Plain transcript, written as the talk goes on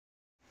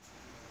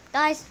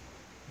Guys.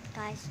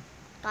 I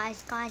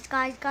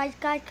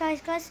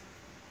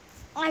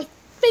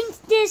think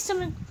there's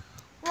something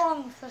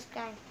wrong with this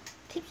game.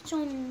 Keeps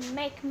on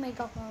making me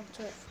go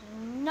onto it for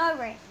no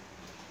reason.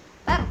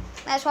 But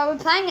that's why we're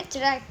playing it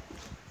today.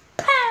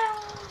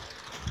 Pow!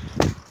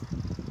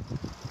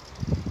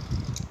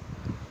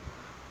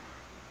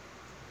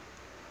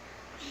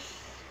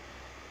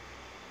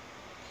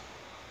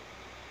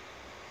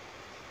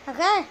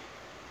 Okay.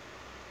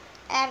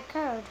 Add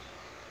code.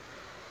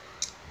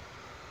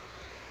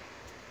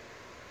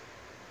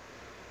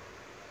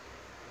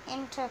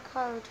 Enter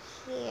code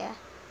here.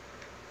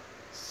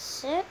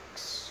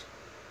 6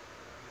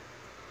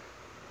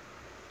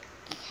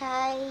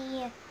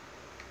 K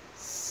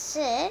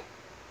 6.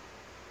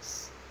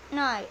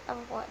 No,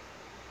 what?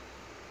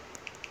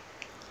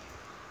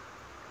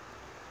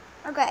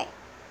 Okay,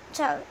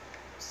 so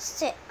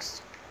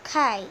 6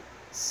 K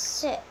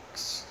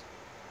 6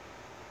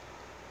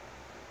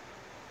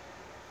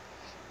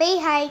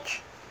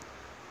 BH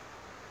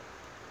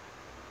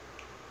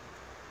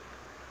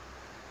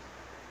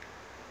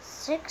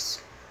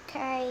 6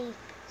 K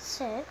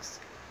 6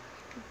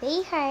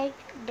 BH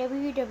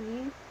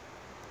WW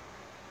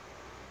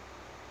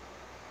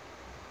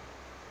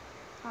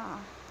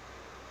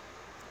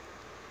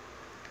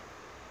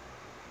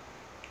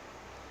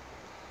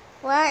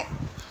Right,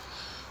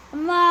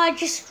 I'm gonna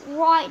just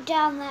write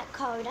down that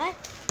code, eh?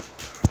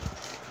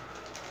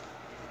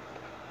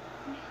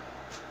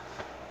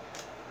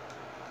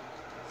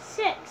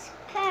 Six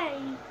K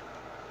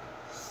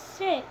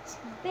 6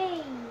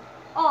 B.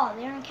 Oh,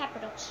 they're in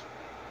capitals.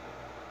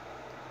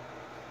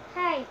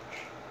 H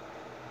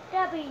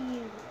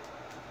W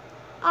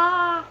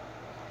R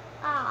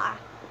R.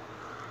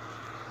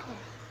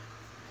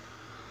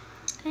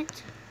 Okay.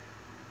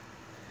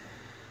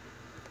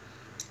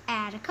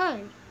 Add a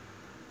code.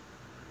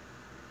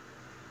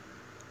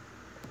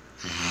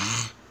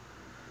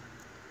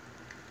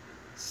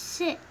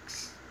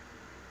 Six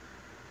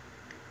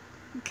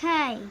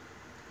K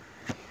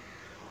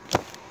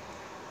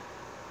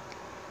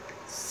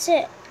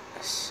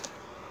 6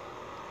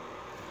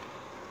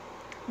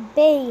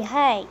 B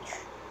H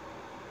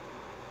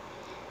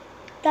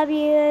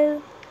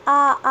W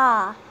R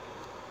R.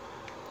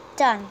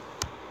 Done.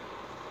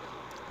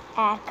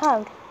 Add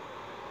code.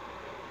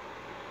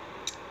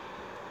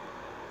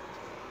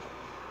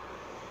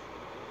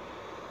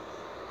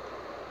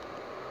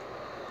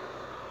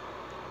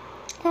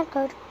 Add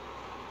code.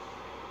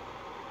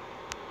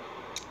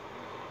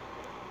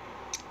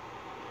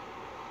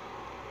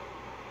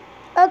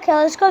 Okay,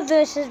 let's go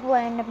versus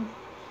random.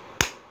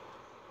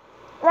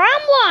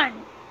 Round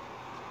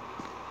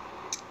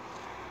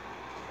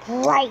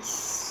 1.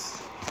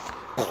 Race.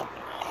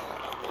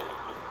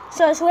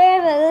 So it's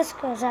wherever this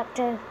goes up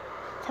to.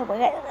 So we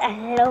get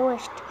the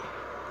lowest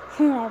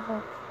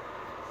level.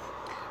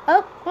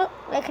 Oh, look,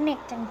 they're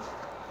connecting.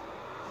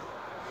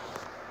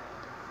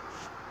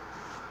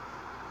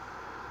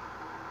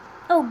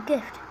 Oh,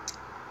 gift.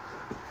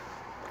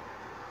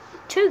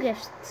 2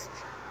 gifts.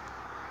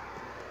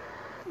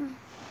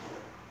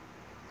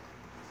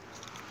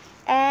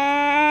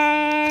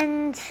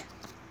 And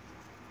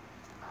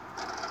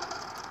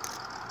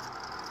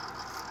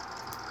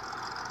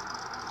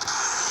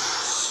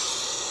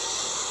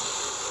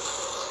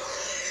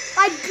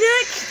I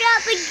glitched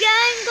out the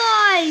game,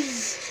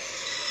 guys.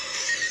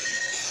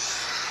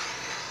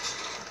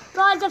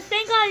 Guys, I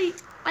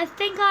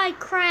think I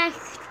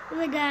crashed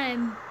the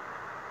game.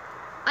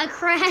 I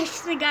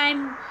crashed the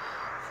game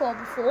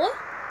before.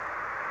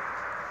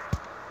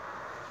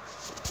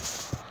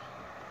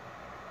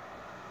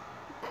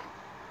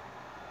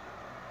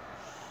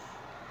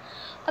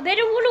 I bet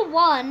I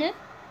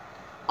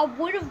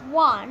would have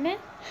won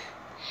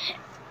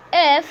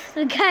if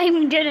the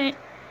game didn't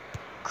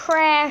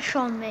crash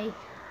on me.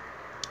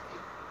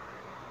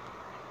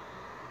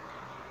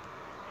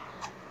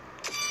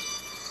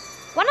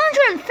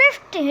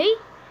 $150?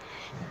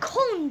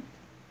 Con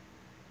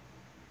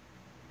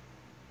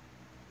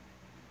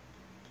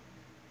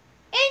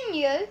in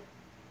you?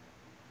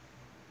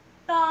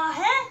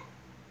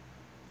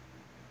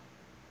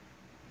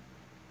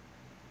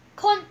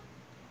 Con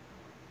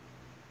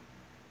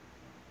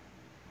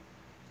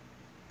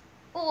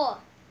or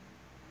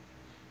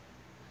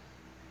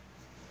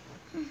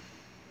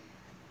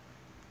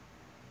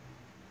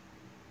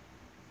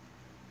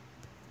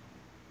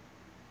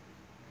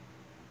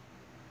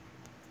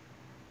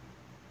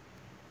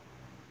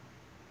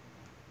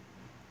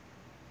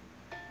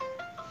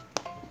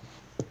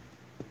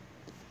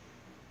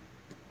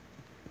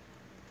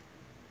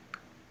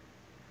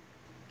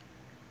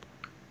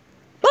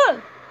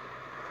boom.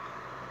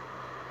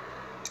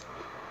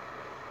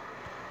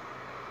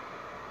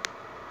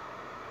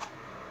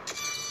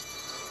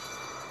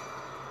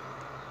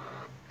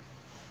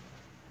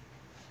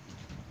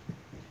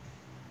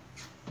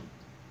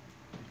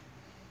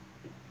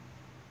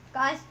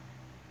 Guys,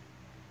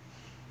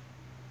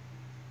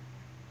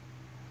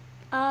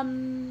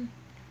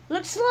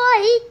 looks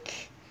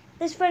like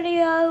this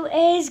video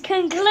is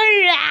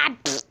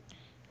concluded.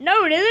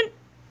 No, it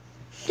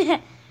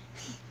isn't.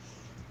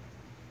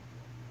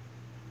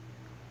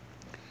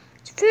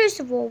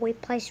 First of all, we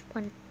place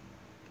one.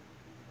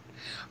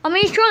 I'm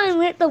going to try and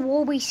let the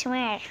wall be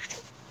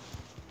smashed.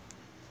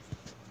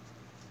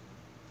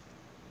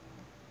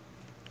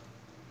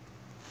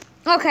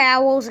 Okay,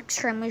 our wall's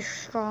extremely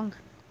strong.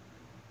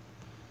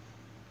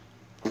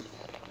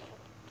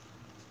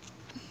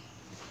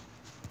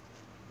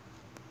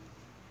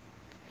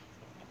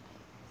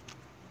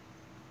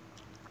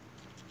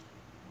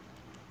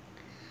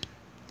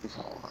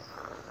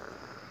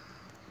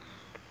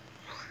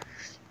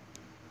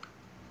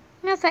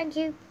 No, thank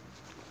you.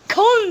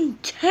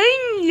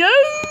 Continue!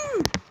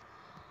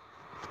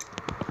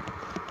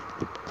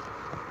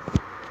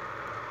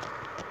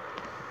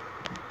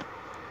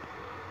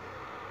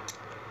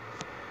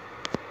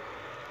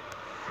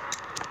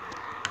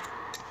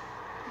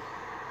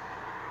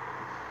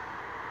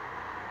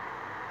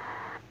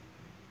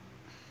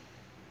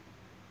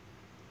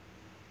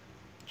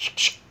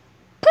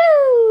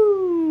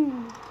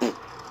 Boo!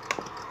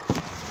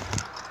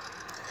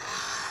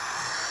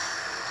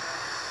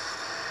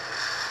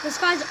 This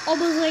guy's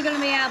obviously going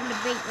to be able to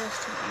beat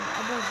this time,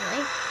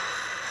 obviously.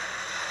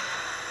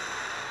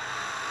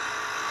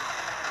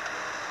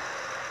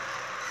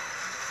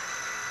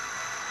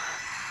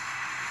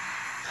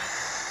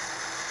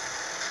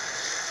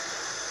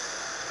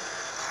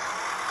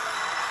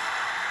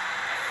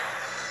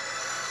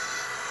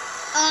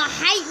 Oh, I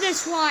hate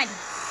this one.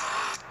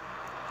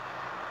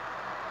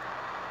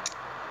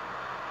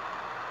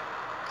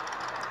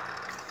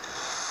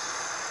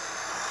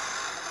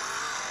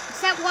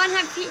 It's that one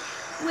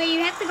where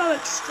you have to go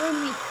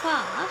extremely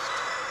fast,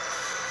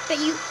 but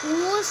you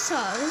also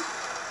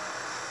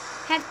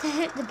have to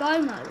hit the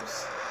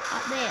bomos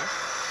up there.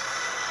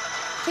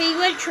 So you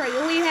literally,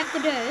 all you have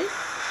to do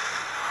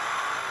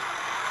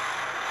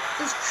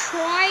is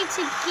try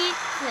to get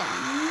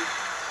them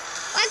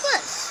like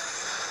this.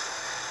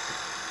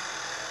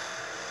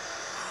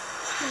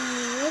 When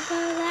you look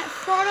over that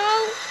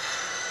throttle,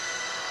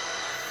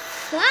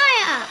 fly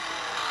up.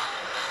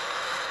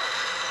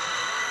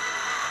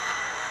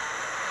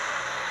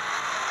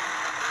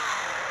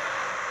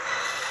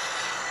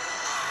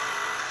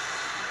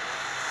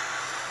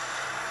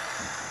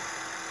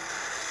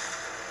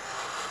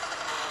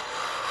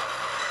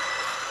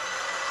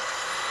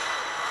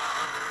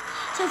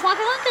 So if I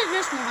can look at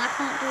this one, I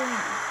can't do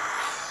anything.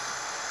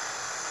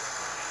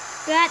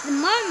 But at the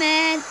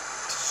moment,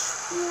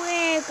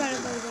 we're gonna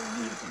go down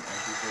here.